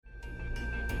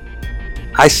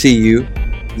I see you,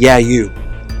 yeah you,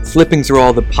 flipping through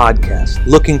all the podcasts,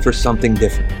 looking for something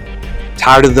different.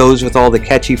 Tired of those with all the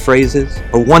catchy phrases,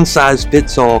 or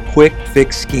one-size-fits-all quick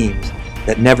fix schemes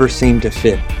that never seem to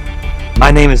fit? My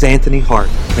name is Anthony Hart,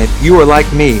 and if you are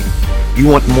like me, you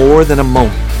want more than a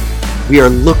moment. We are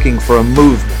looking for a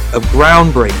movement of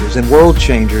groundbreakers and world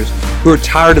changers who are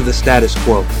tired of the status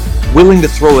quo, willing to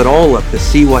throw it all up to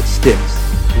see what sticks,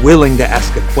 willing to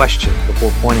ask a question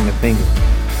before pointing a finger.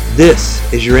 This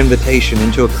is your invitation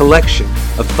into a collection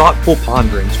of thoughtful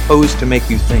ponderings posed to make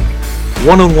you think,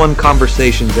 one-on-one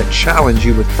conversations that challenge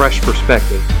you with fresh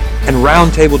perspective, and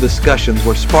roundtable discussions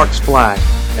where sparks fly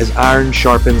as iron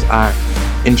sharpens iron.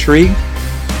 Intrigued?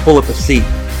 Pull up a seat.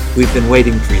 We've been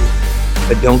waiting for you.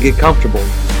 But don't get comfortable.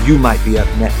 You might be up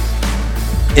next.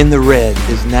 In the Red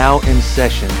is now in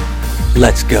session.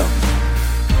 Let's go.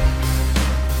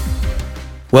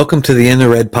 Welcome to the In the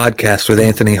Red podcast with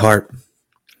Anthony Hart.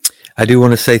 I do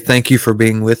want to say thank you for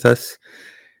being with us.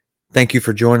 Thank you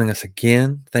for joining us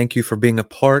again. Thank you for being a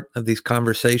part of these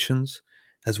conversations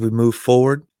as we move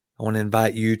forward. I want to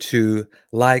invite you to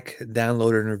like,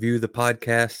 download, and review the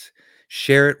podcast.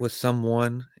 Share it with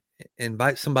someone.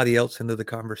 Invite somebody else into the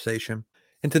conversation.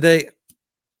 And today,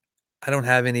 I don't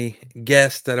have any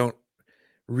guests. I don't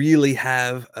really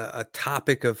have a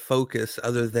topic of focus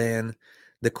other than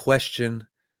the question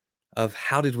of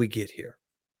how did we get here?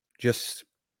 Just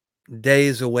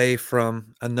days away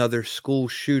from another school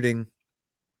shooting.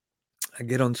 I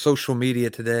get on social media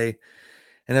today,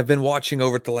 and I've been watching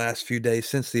over the last few days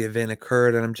since the event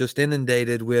occurred, and I'm just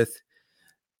inundated with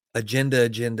agenda.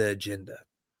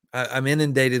 I'm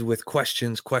inundated with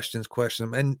questions.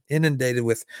 I'm inundated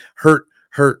with hurt.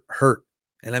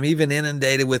 And I'm even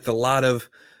inundated with a lot of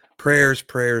prayers.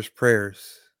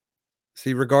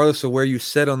 See, regardless of where you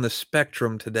sit on the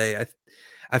spectrum today,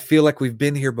 I feel like we've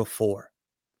been here before.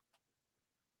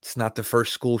 It's not the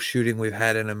first school shooting we've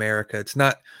had in America. It's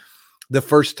not the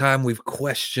first time we've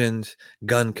questioned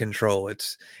gun control.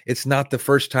 It's not the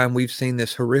first time we've seen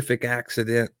this horrific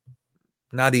accident,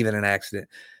 not even an accident,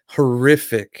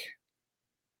 horrific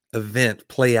event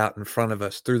play out in front of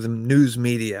us through the news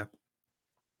media.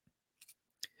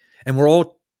 And we're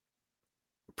all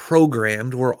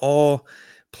programmed, we're all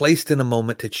placed in a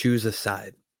moment to choose a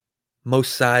side.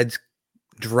 Most sides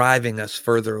driving us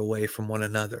further away from one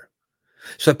another.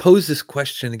 So I pose this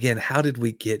question again, how did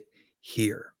we get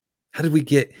here? How did we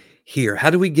get here?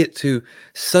 How do we get to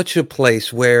such a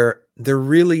place where there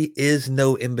really is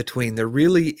no in between? There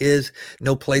really is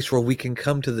no place where we can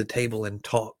come to the table and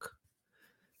talk.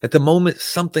 At the moment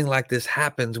something like this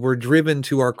happens, we're driven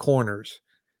to our corners.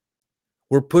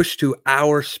 We're pushed to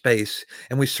our space,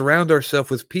 and we surround ourselves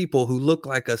with people who look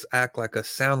like us, act like us,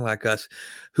 sound like us,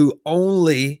 who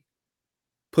only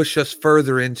push us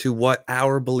further into what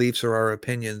our beliefs or our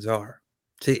opinions are.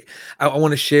 See, I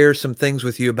want to share some things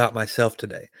with you about myself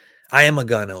today. I am a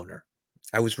gun owner.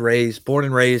 I was born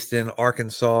and raised in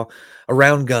Arkansas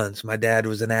around guns. My dad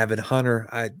was an avid hunter.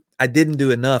 I didn't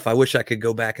do enough. I wish I could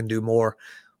go back and do more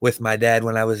with my dad.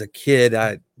 When I was a kid,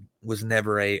 I was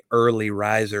never a early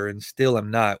riser and still am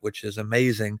not, which is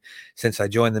amazing since I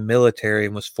joined the military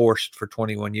and was forced for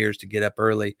 21 years to get up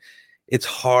early. It's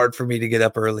hard for me to get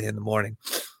up early in the morning.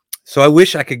 So I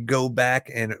wish I could go back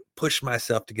and push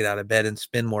myself to get out of bed and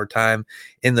spend more time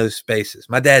in those spaces.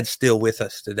 My dad's still with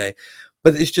us today,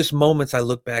 but it's just moments I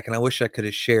look back and I wish I could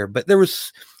have shared. But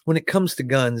when it comes to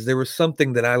guns, there was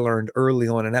something that I learned early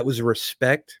on, and that was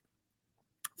respect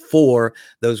for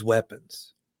those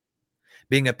weapons.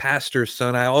 Being a pastor's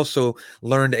son, I also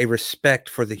learned a respect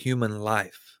for the human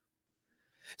life.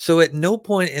 So at no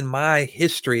point in my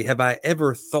history have I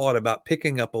ever thought about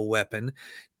picking up a weapon,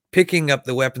 picking up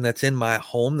the weapon that's in my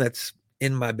home, that's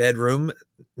in my bedroom,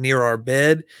 near our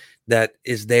bed, that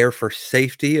is there for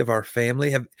safety of our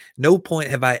family. No point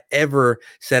have I ever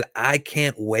said, I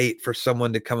can't wait for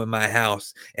someone to come in my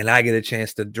house and I get a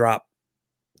chance to drop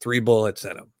 3 bullets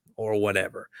in them or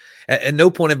whatever. At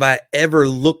no point have I ever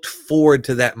looked forward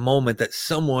to that moment that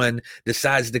someone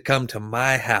decides to come to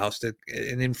my house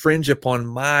and infringe upon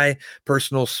my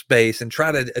personal space and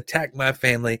try to attack my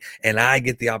family, and I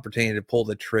get the opportunity to pull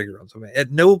the trigger on something. At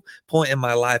no point in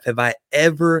my life have I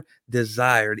ever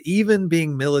desired, even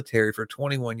being military for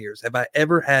 21 years, have I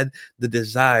ever had the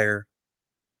desire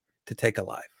to take a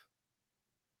life.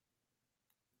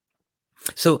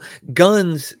 So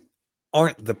guns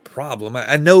aren't the problem.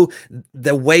 I know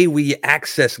the way we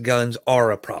access guns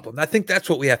are a problem. I think that's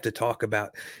what we have to talk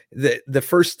about. The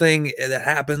first thing that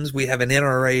happens, we have an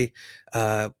NRA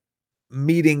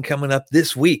meeting coming up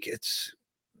this week. It's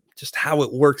just how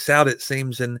it works out, it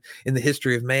seems, in the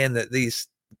history of man, that these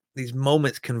these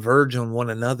moments converge on one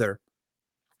another.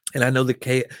 And I know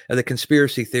the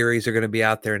conspiracy theories are going to be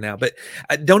out there now, but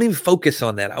I don't even focus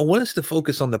on that. I want us to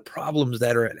focus on the problems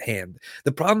that are at hand.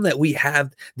 The problem that we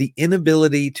have the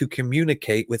inability to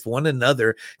communicate with one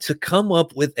another to come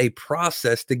up with a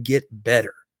process to get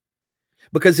better.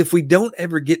 Because if we don't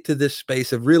ever get to this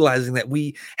space of realizing that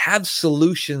we have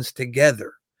solutions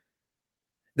together,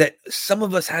 that some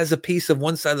of us has a piece of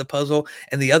one side of the puzzle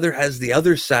and the other has the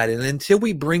other side. And until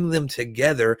we bring them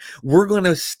together, we're going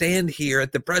to stand here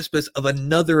at the precipice of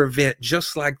another event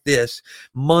just like this,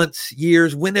 months,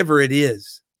 years, whenever it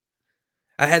is.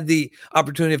 I had the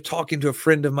opportunity of talking to a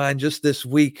friend of mine just this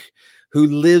week who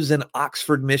lives in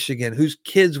Oxford, Michigan, whose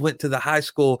kids went to the high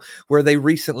school where they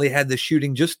recently had the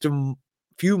shooting just a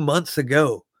few months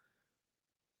ago.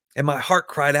 And my heart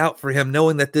cried out for him,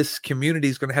 knowing that this community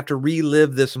is going to have to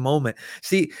relive this moment.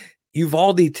 See,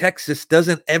 Uvalde, Texas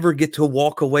doesn't ever get to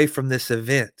walk away from this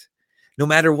event. No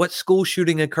matter what school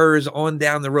shooting occurs on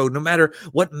down the road, no matter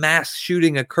what mass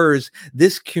shooting occurs,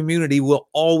 this community will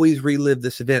always relive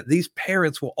this event. These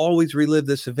parents will always relive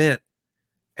this event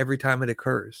every time it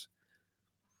occurs.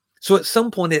 So at some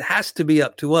point, it has to be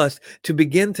up to us to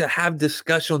begin to have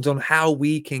discussions on how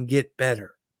we can get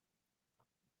better.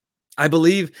 I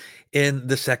believe in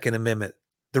the Second Amendment,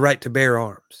 the right to bear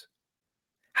arms.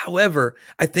 However,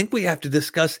 I think we have to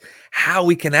discuss how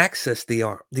we can access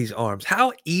these arms.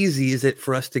 How easy is it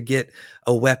for us to get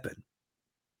a weapon?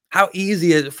 How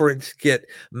easy is it for us to get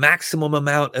maximum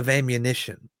amount of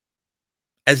ammunition?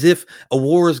 As if a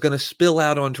war is going to spill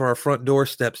out onto our front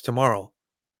doorsteps tomorrow.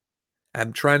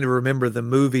 I'm trying to remember the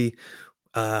movie.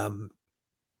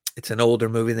 It's an older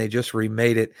movie and they just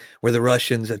remade it where the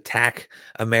Russians attack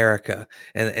America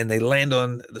and they land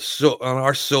on on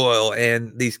our soil,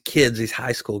 and these kids, these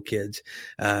high school kids,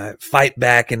 fight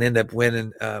back and end up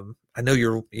winning. I know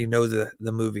you know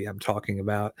the movie I'm talking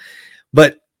about,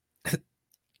 but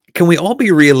can we all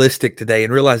be realistic today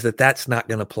and realize that that's not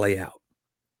going to play out?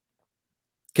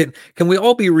 Can we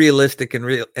all be realistic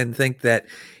and think that,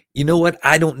 you know what?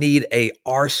 I don't need a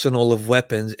arsenal of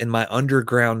weapons in my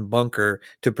underground bunker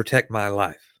to protect my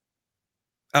life.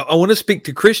 I want to speak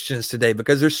to Christians today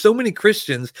because there's so many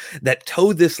Christians that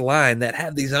toe this line, that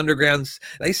have these undergrounds.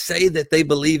 They say that they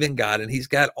believe in God and he's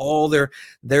got all their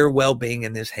well-being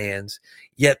in his hands.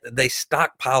 Yet they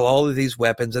stockpile all of these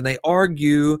weapons and they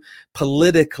argue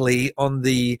politically on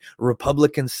the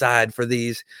Republican side for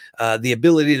these, the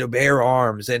ability to bear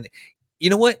arms. And you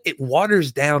know what? It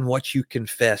waters down what you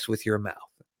confess with your mouth.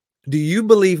 Do you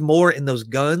believe more in those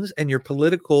guns and your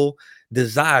political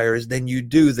desires than you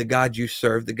do the God you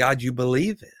serve, the God you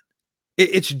believe in?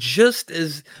 It's just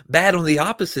as bad on the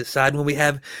opposite side when we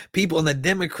have people on the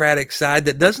Democratic side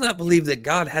that does not believe that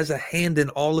God has a hand in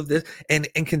all of this and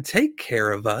can take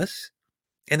care of us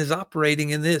and is operating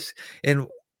in this. And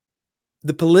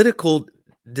the political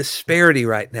disparity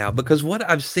right now, because what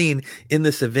I've seen in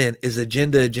this event is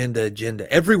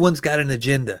agenda. Everyone's got an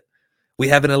agenda. We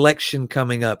have an election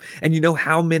coming up, and you know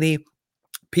how many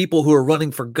people who are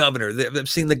running for governor. I've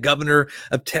seen the governor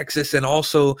of Texas and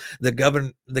also the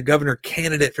governor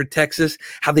candidate for Texas,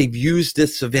 how they've used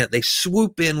this event. They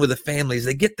swoop in with the families.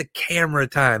 They get the camera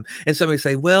time, and somebody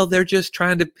say, well, they're just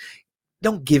trying to.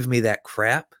 Don't give me that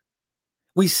crap.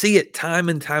 We see it time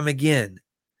and time again.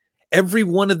 Every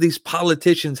one of these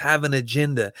politicians have an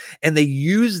agenda, and they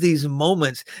use these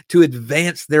moments to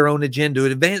advance their own agenda, to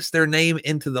advance their name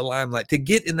into the limelight, to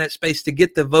get in that space, to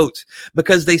get the votes,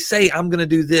 because they say, I'm going to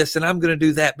do this and I'm going to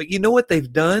do that. But you know what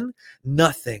they've done?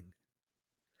 Nothing.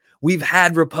 We've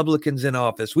had Republicans in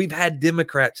office. We've had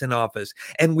Democrats in office,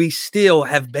 and we still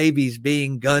have babies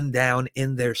being gunned down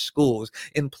in their schools,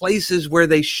 in places where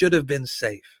they should have been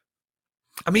safe.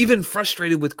 I'm even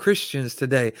frustrated with Christians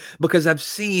today because I've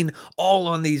seen all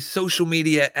on these social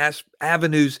media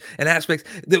avenues and aspects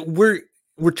that we're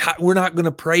not going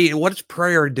to pray. What's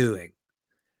prayer doing?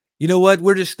 You know what?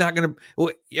 We're just not going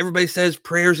to. Everybody says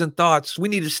prayers and thoughts. We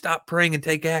need to stop praying and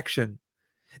take action.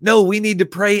 No, we need to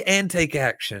pray and take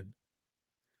action.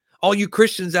 All you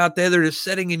Christians out there that are just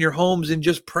sitting in your homes and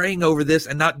just praying over this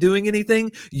and not doing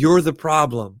anything, you're the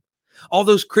problem. All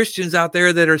those Christians out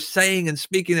there that are saying and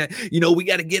speaking that, you know, we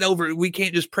got to get over it. We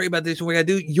can't just pray about this and we got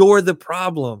to do. You're the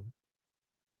problem.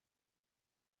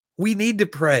 We need to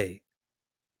pray.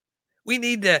 We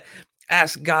need to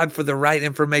ask God for the right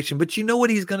information. But you know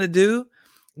what he's going to do?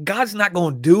 God's not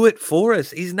going to do it for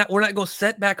us. We're not going to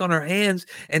sit back on our hands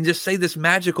and just say this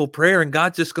magical prayer and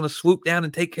God's just going to swoop down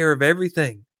and take care of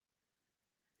everything.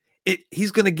 He's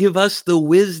going to give us the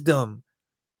wisdom.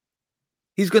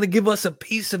 He's going to give us a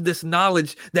piece of this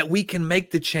knowledge that we can make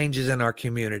the changes in our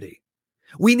community.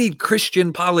 We need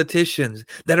Christian politicians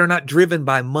that are not driven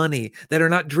by money, that are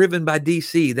not driven by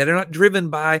DC, that are not driven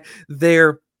by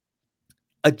their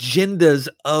agendas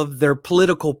of their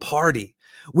political party.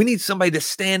 We need somebody to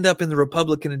stand up in the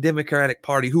Republican and Democratic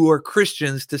Party who are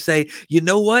Christians to say, you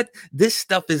know what? This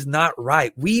stuff is not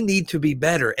right. We need to be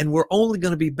better, and we're only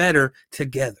going to be better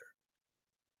together.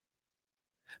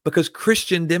 Because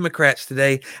Christian Democrats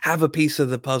today have a piece of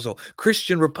the puzzle.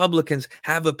 Christian Republicans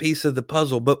have a piece of the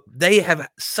puzzle, but they have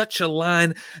such a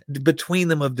line between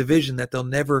them of division that they'll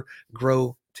never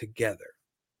grow together.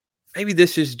 Maybe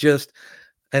this is just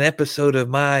an episode of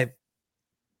my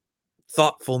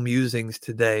thoughtful musings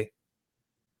today.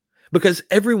 Because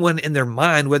everyone in their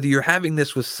mind, whether you're having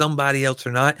this with somebody else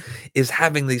or not, is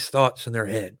having these thoughts in their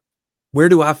head. Where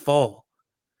do I fall?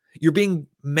 You're being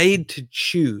made to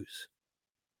choose.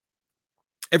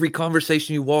 Every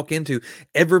conversation you walk into,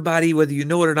 everybody, whether you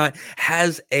know it or not,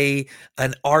 has a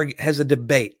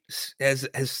debate, has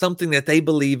something that they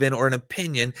believe in or an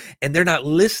opinion, and they're not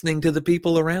listening to the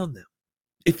people around them.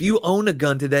 If you own a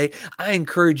gun today, I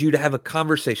encourage you to have a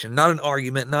conversation, not an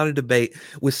argument, not a debate,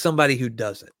 with somebody who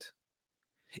doesn't.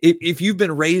 If you've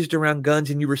been raised around guns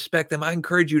and you respect them, I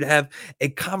encourage you to have a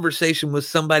conversation with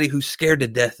somebody who's scared to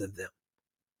death of them.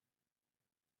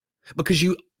 Because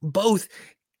you both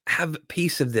have a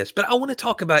piece of this. But I want to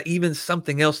talk about even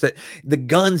something else, that the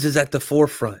guns is at the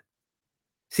forefront.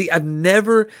 See, I've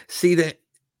never seen it.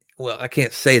 Well, I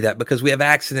can't say that because we have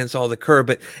accidents all occur,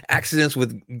 but accidents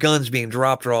with guns being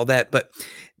dropped or all that. But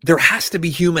there has to be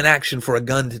human action for a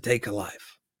gun to take a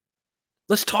life.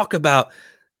 Let's talk about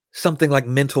something like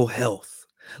mental health.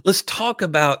 Let's talk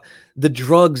about the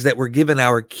drugs that we're giving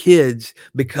our kids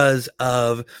because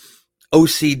of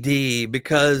OCD,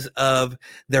 because of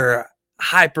their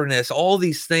hyperness, all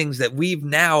these things that we've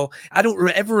now, I don't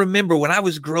ever remember when I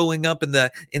was growing up in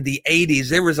the 80s,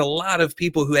 there was a lot of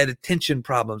people who had attention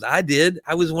problems. I did.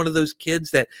 I was one of those kids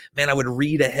that, man, I would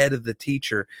read ahead of the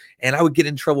teacher and I would get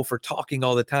in trouble for talking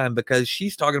all the time because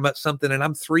she's talking about something and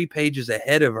I'm 3 pages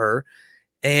ahead of her.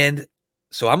 And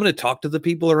so I'm going to talk to the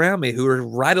people around me who are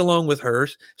right along with her,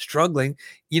 struggling.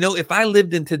 You know, if I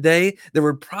lived in today, there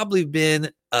would probably been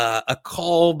a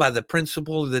call by the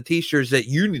principal or the teachers that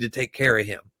you need to take care of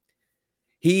him.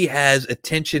 He has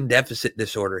attention deficit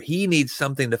disorder. He needs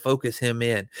something to focus him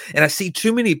in. And I see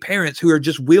too many parents who are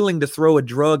just willing to throw a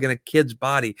drug in a kid's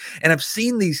body. And I've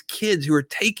seen these kids who are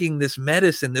taking this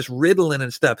medicine, this Ritalin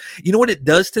and stuff. You know what it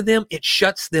does to them? It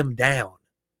shuts them down.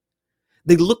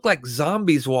 They look like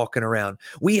zombies walking around.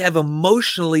 We have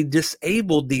emotionally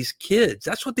disabled these kids.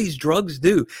 That's what these drugs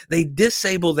do. They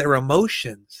disable their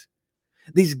emotions.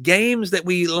 These games that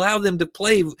we allow them to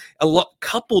play, a lot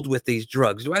coupled with these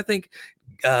drugs. Do I think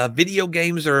video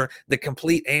games are the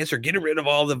complete answer? Getting rid of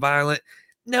all the violent?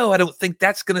 No, I don't think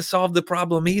that's going to solve the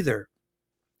problem either.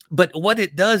 But what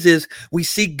it does is we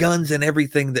see guns in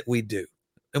everything that we do.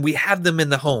 And we have them in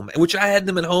the home, which I had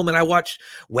them at home, and I watched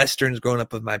Westerns growing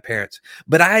up with my parents.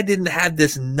 But I didn't have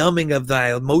this numbing of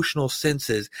my emotional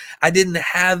senses. I didn't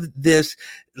have this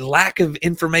lack of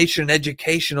information and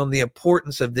education on the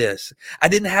importance of this. I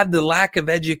didn't have the lack of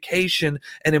education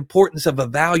and importance of a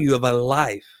value of a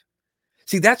life.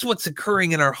 See, that's what's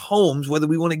occurring in our homes, whether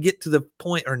we want to get to the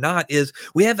point or not, is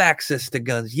we have access to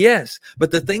guns, yes.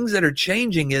 But the things that are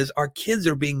changing is our kids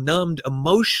are being numbed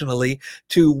emotionally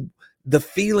to the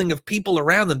feeling of people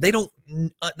around them.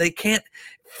 They can't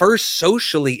first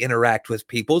socially interact with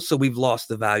people. So we've lost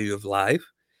the value of life.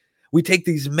 We take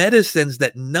these medicines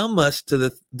that numb us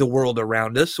to the world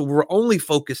around us. So we're only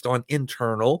focused on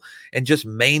internal and just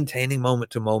maintaining moment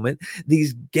to moment.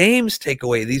 These games take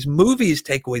away, these movies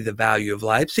take away the value of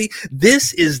life. See,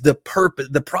 this is the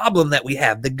problem that we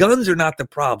have. The guns are not the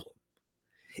problem.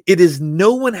 It is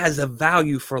no one has a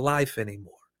value for life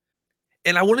anymore.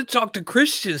 And I want to talk to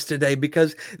Christians today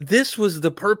because this was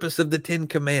the purpose of the 10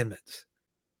 Commandments.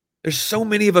 There's so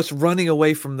many of us running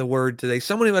away from the word today.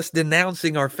 So many of us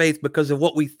denouncing our faith because of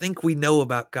what we think we know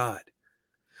about God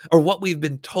or what we've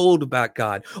been told about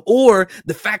God or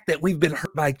the fact that we've been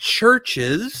hurt by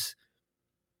churches.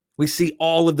 We see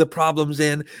all of the problems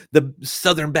in the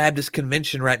Southern Baptist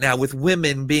Convention right now with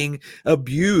women being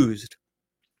abused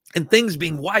and things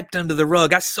being wiped under the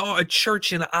rug. I saw a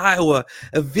church in Iowa,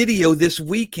 a video this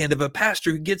weekend of a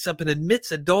pastor who gets up and admits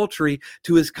adultery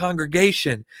to his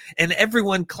congregation. And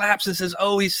everyone claps and says,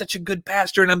 oh, he's such a good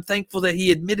pastor. And I'm thankful that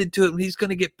he admitted to it and he's going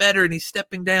to get better and he's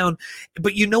stepping down.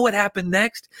 But you know what happened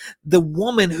next? The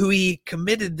woman who he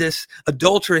committed this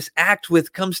adulterous act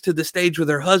with comes to the stage with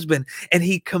her husband. And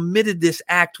he committed this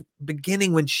act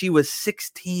beginning when she was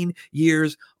 16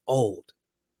 years old.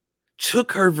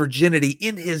 took her virginity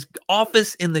in his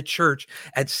office in the church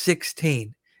at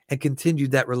 16 and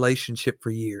continued that relationship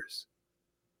for years.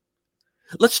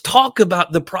 Let's talk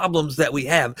about the problems that we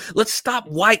have. Let's stop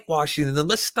whitewashing them.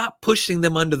 Let's stop pushing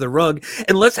them under the rug,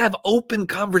 and let's have open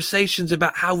conversations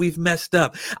about how we've messed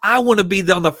up. I want to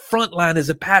be on the front line as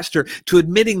a pastor to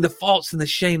admitting the faults and the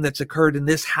shame that's occurred in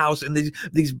this house and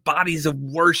these bodies of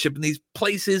worship and these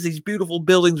places, these beautiful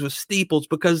buildings with steeples,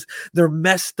 because they're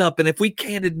messed up. And if we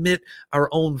can't admit our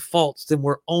own faults, then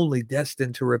we're only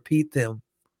destined to repeat them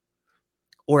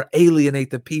or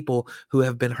alienate the people who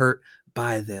have been hurt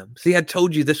by them. See, I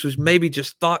told you this was maybe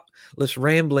just thoughtless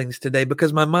ramblings today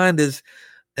because my mind is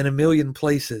in a million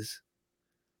places.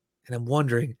 And I'm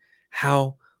wondering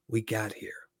how we got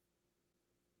here.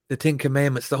 The Ten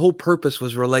Commandments, the whole purpose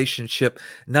was relationship,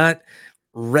 not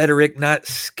rhetoric, not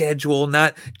schedule,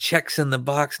 not checks in the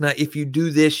box, not if you do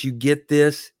this, you get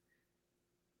this.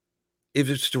 It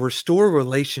was to restore a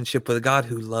relationship with a God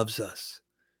who loves us,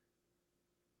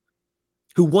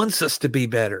 who wants us to be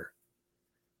better,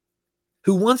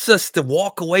 who wants us to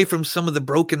walk away from some of the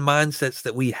broken mindsets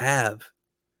that we have,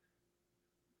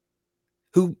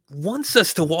 who wants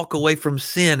us to walk away from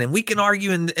sin. And we can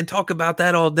argue and talk about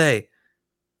that all day.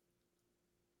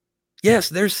 Yes,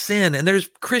 there's sin, and there's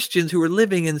Christians who are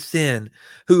living in sin,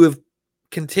 who have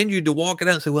continued to walk it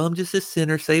out and say, well, I'm just a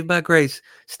sinner saved by grace.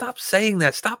 Stop saying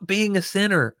that. Stop being a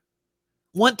sinner.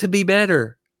 Want to be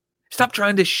better. Stop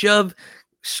trying to shove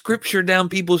scripture down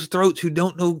people's throats who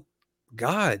don't know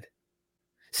God.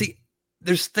 See,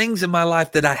 there's things in my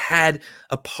life that I had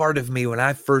a part of me when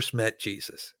I first met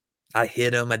Jesus. I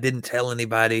hid him. I didn't tell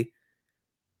anybody.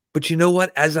 But you know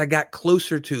what? As I got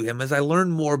closer to him, as I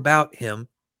learned more about him,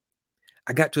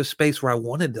 I got to a space where I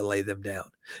wanted to lay them down.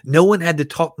 No one had to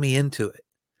talk me into it.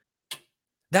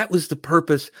 That was the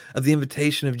purpose of the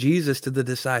invitation of Jesus to the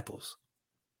disciples.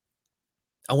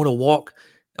 I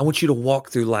want you to walk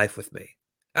through life with me.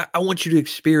 I want you to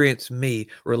experience me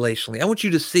relationally. I want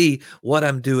you to see what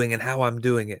I'm doing and how I'm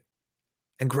doing it.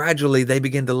 And gradually they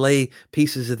begin to lay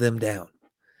pieces of them down.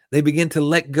 They begin to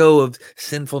let go of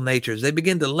sinful natures. They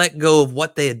begin to let go of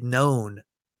what they had known.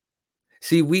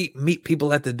 See, we meet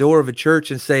people at the door of a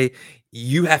church and say,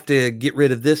 you have to get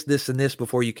rid of this, this, and this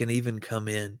before you can even come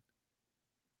in.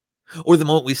 Or the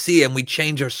moment we see them, we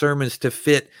change our sermons to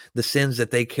fit the sins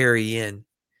that they carry in.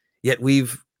 Yet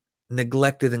we've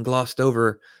neglected and glossed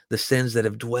over the sins that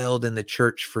have dwelled in the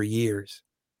church for years.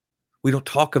 We don't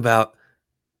talk about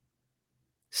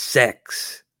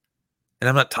sex. And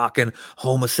I'm not talking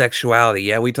homosexuality.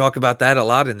 Yeah, we talk about that a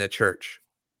lot in the church.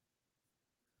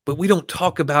 But we don't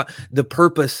talk about the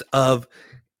purpose of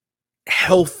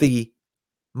healthy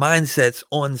mindsets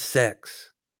on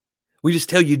sex. We just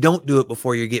tell you don't do it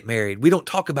before you get married. We don't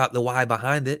talk about the why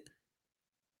behind it.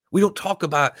 We don't talk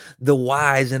about the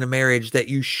whys in a marriage, that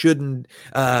you shouldn't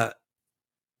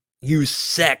use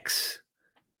sex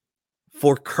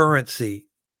for currency.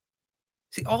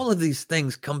 See, all of these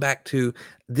things come back to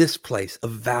this place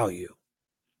of value.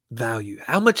 Value.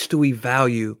 How much do we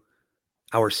value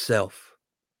ourselves?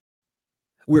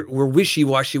 We're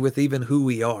wishy-washy with even who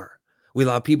we are. We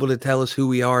allow people to tell us who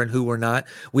we are and who we're not.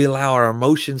 We allow our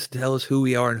emotions to tell us who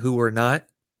we are and who we're not.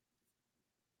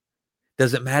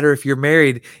 Doesn't matter if you're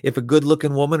married. If a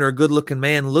good-looking woman or a good-looking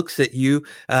man looks at you,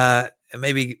 and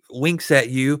maybe winks at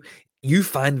you, you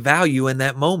find value in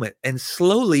that moment. And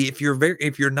slowly, if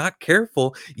you're not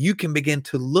careful, you can begin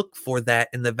to look for that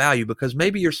in the value, because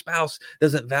maybe your spouse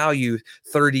doesn't value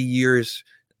 30 years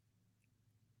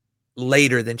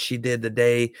later than she did the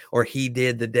day, or he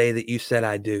did the day that you said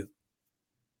I do.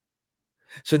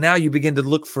 So now you begin to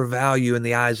look for value in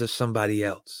the eyes of somebody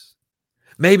else.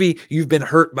 Maybe you've been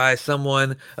hurt by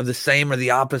someone of the same or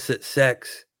the opposite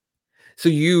sex. So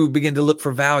you begin to look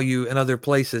for value in other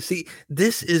places. See,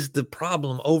 this is the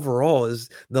problem overall, is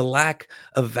the lack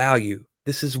of value.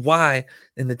 This is why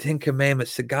in the Ten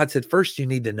Commandments that God said, first you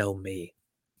need to know me.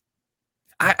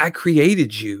 I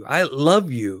created you. I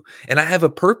love you. And I have a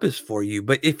purpose for you.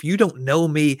 But if you don't know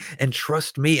me and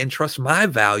trust my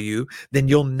value, then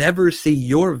you'll never see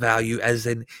your value as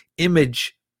an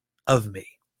image of me,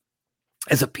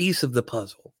 as a piece of the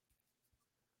puzzle.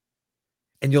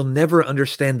 And you'll never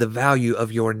understand the value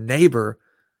of your neighbor,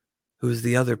 who is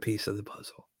the other piece of the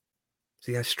puzzle.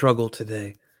 See, I struggle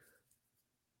today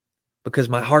because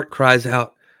my heart cries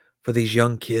out for these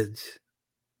young kids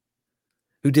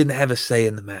who didn't have a say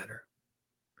in the matter,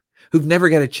 who've never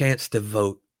got a chance to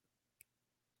vote,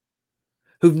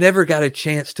 who've never got a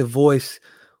chance to voice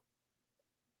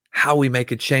how we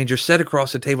make a change, or sit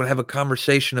across the table and have a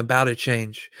conversation about a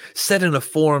change, sit in a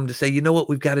forum to say, you know what,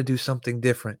 we've got to do something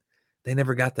different. They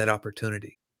never got that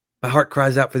opportunity. My heart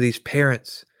cries out for these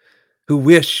parents who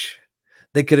wish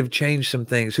they could have changed some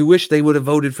things, who wish they would have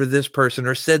voted for this person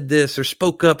or said this or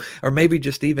spoke up or maybe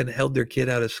just even held their kid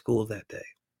out of school that day.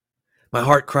 My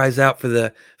heart cries out for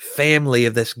the family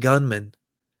of this gunman.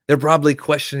 They're probably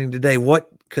questioning today, what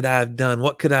could I have done?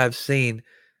 What could I have seen?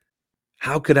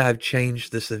 How could I have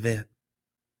changed this event?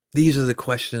 These are the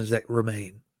questions that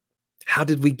remain. How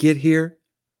did we get here?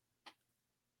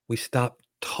 We stopped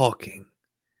talking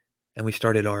and we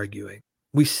started arguing.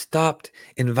 We stopped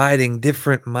inviting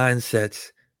different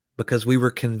mindsets because we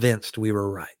were convinced we were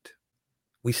right.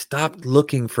 We stopped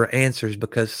looking for answers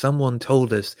because someone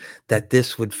told us that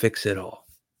this would fix it all.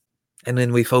 And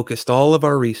then we focused all of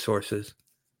our resources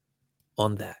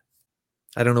on that.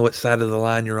 I don't know what side of the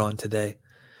line you're on today.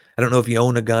 I don't know if you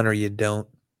own a gun or you don't.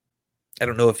 I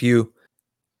don't know if you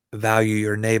value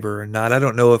your neighbor or not. I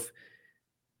don't know if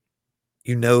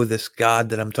you know this God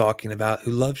that I'm talking about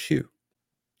who loves you.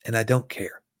 And I don't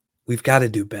care. We've got to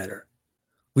do better.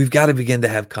 We've got to begin to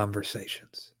have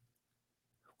conversations.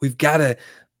 We've got to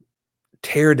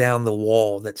tear down the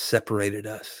wall that separated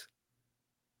us.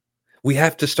 We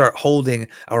have to start holding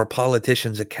our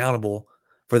politicians accountable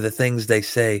for the things they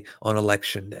say on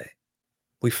election day.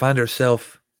 We find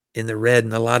ourselves in the red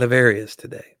in a lot of areas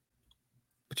today.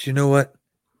 But you know what?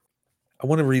 I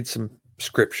want to read some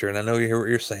scripture, and I know you hear what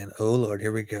you're saying. Oh, Lord,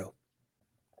 here we go.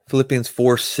 Philippians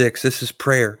 4:6. This is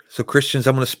prayer. So Christians,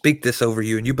 I'm going to speak this over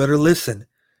you, and you better listen.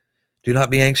 Do not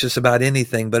be anxious about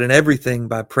anything, but in everything,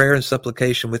 by prayer and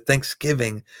supplication, with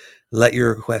thanksgiving, let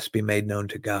your requests be made known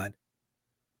to God.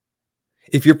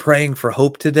 If you're praying for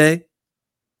hope today,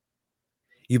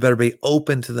 you better be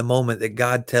open to the moment that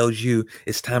God tells you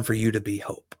it's time for you to be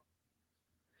hope.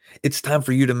 It's time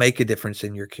for you to make a difference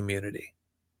in your community.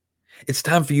 It's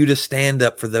time for you to stand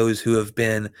up for those who have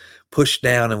been pushed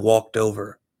down and walked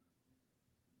over.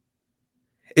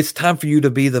 It's time for you to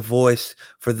be the voice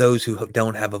for those who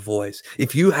don't have a voice.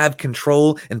 If you have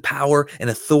control and power and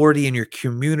authority in your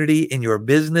community, in your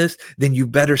business, then you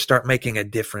better start making a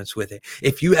difference with it.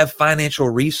 If you have financial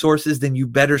resources, then you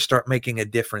better start making a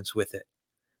difference with it.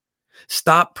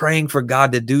 Stop praying for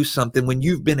God to do something when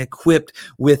you've been equipped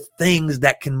with things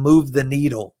that can move the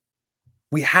needle.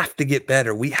 We have to get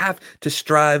better. We have to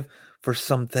strive for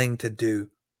something to do.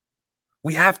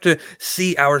 We have to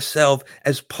see ourselves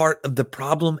as part of the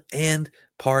problem and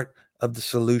part of the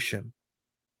solution.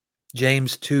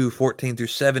 James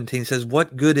 2:14-17 says,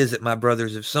 "What good is it, my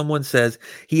brothers, if someone says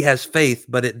he has faith,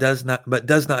 but does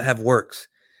not have works?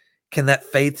 Can that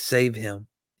faith save him?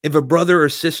 If a brother or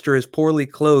sister is poorly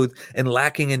clothed and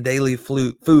lacking in daily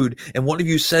food, and one of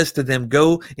you says to them,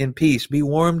 'Go in peace, be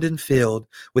warmed and filled,'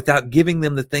 without giving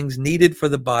them the things needed for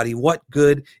the body, what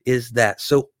good is that?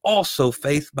 So also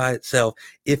faith by itself,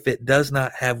 if it does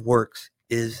not have works,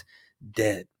 is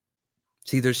dead."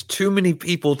 See, there's too many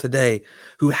people today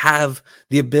who have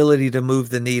the ability to move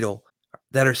the needle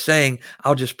that are saying,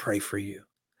 "I'll just pray for you.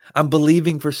 I'm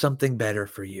believing for something better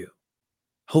for you.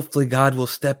 Hopefully God will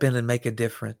step in and make a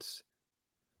difference."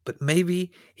 But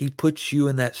maybe he puts you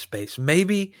in that space.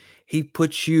 Maybe he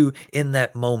puts you in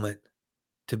that moment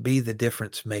to be the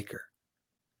difference maker.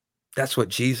 That's what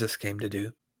Jesus came to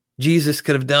do. Jesus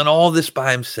could have done all this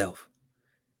by himself.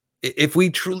 If we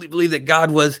truly believe that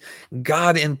God was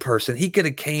God in person, he could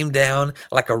have came down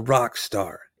like a rock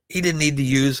star. He didn't need to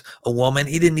use a woman.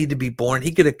 He didn't need to be born.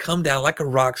 He could have come down like a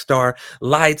rock star,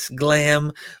 lights,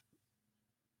 glam,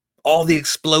 all the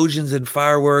explosions and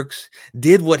fireworks,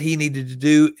 did what he needed to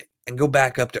do and go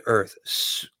back up to earth.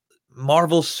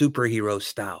 Marvel superhero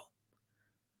style.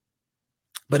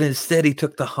 But instead, he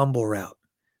took the humble route.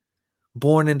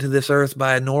 Born into this earth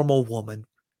by a normal woman,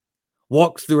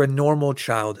 walked through a normal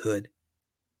childhood,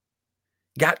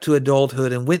 got to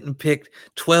adulthood and went and picked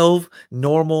 12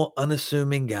 normal,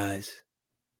 unassuming guys,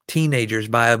 teenagers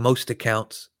by most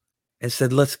accounts, and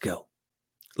said, "Let's go.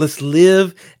 Let's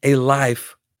live a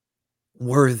life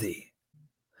worthy.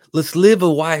 Let's live a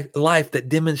life that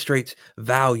demonstrates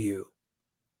value.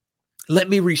 Let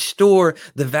me restore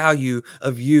the value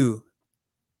of you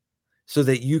so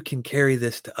that you can carry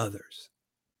this to others."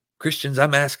 Christians,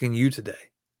 I'm asking you today,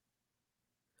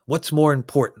 what's more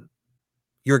important?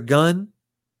 Your gun,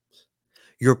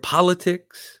 your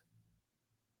politics,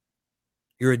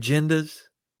 your agendas,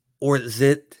 or is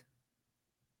it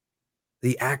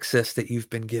the access that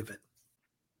you've been given?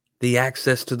 The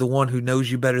access to the one who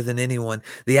knows you better than anyone,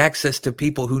 the access to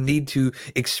people who need to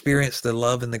experience the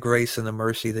love and the grace and the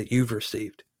mercy that you've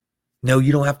received. No,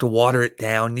 you don't have to water it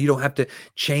down. You don't have to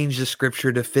change the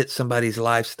scripture to fit somebody's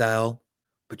lifestyle,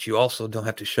 but you also don't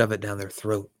have to shove it down their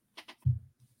throat.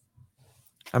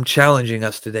 I'm challenging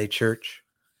us today, church,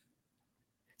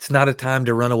 It's not a time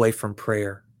to run away from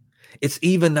prayer. It's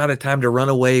even not a time to run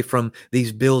away from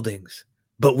these buildings,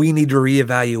 but we need to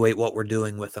reevaluate what we're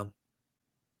doing with them.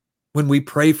 When we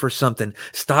pray for something,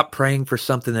 stop praying for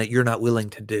something that you're not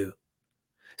willing to do.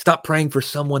 Stop praying for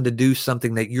someone to do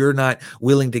something that you're not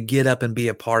willing to get up and be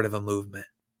a part of a movement.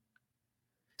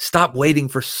 Stop waiting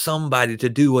for somebody to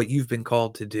do what you've been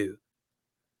called to do.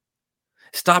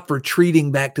 Stop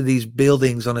retreating back to these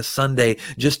buildings on a Sunday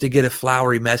just to get a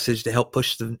flowery message to help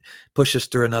push us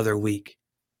through another week.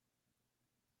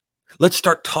 Let's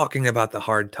start talking about the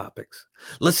hard topics.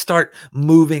 Let's start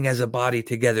moving as a body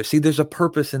together. See, there's a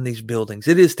purpose in these buildings.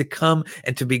 It is to come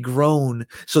and to be grown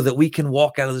so that we can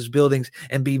walk out of those buildings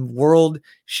and be world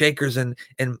shakers and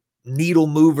needle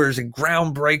movers and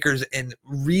ground breakers and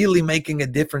really making a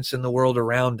difference in the world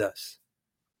around us.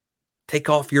 Take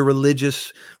off your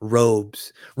religious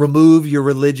robes. Remove your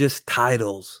religious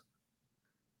titles.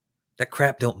 That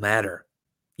crap don't matter.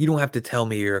 You don't have to tell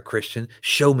me you're a Christian.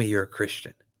 Show me you're a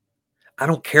Christian. I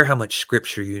don't care how much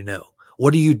scripture you know.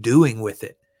 What are you doing with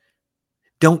it?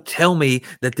 Don't tell me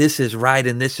that this is right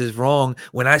and this is wrong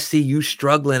when I see you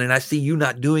struggling and I see you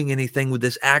not doing anything with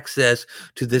this access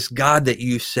to this God that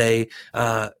you say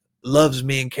loves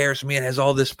me and cares for me and has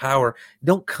all this power.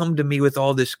 Don't come to me with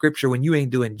all this scripture when you ain't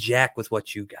doing jack with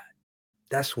what you got.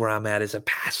 That's where I'm at as a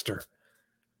pastor.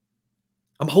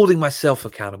 I'm holding myself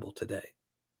accountable today.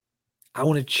 I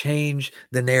want to change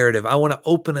the narrative. I want to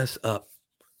open us up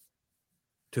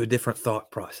to a different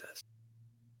thought process.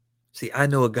 See, I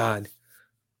know a God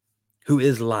who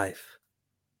is life,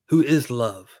 who is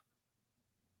love,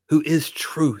 who is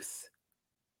truth,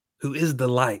 who is the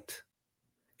light.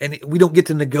 And we don't get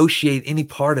to negotiate any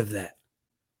part of that.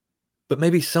 But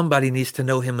maybe somebody needs to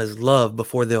know him as love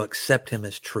before they'll accept him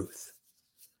as truth.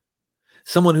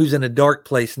 Someone who's in a dark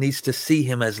place needs to see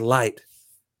him as light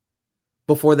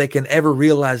before they can ever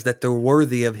realize that they're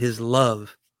worthy of his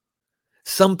love.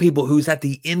 Some people who's at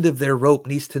the end of their rope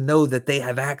needs to know that they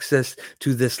have access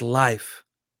to this life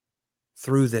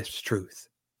through this truth.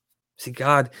 See,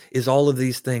 God is all of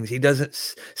these things. He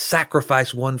doesn't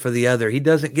sacrifice one for the other. He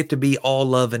doesn't get to be all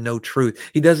love and no truth.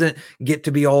 He doesn't get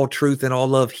to be all truth and all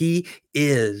love. He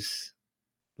is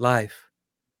life,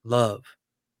 love,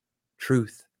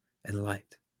 truth, and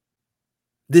light.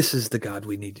 This is the God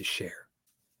we need to share.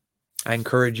 I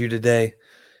encourage you today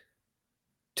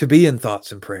to be in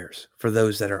thoughts and prayers for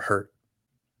those that are hurt.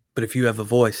 But if you have a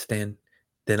voice, then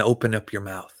open up your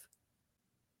mouth.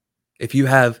 If you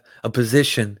have a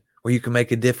position where you can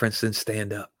make a difference, then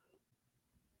stand up.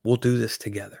 We'll do this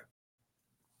together.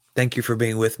 Thank you for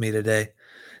being with me today.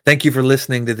 Thank you for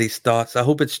listening to these thoughts. I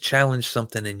hope it's challenged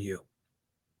something in you.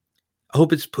 I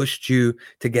hope it's pushed you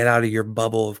to get out of your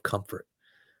bubble of comfort.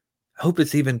 I hope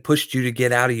it's even pushed you to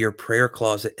get out of your prayer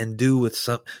closet and do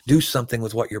something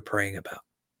with what you're praying about.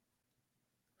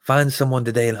 Find someone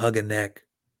today and hug a neck.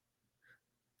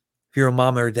 If you're a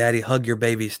mama or daddy, hug your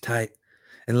babies tight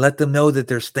and let them know that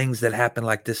there's things that happen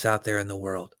like this out there in the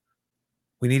world.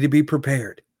 We need to be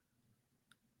prepared.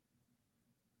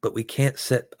 But we can't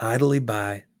sit idly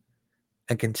by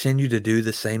and continue to do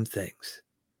the same things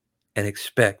and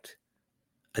expect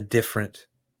a different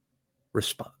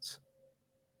response.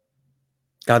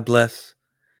 God bless,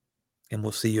 and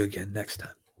we'll see you again next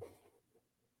time.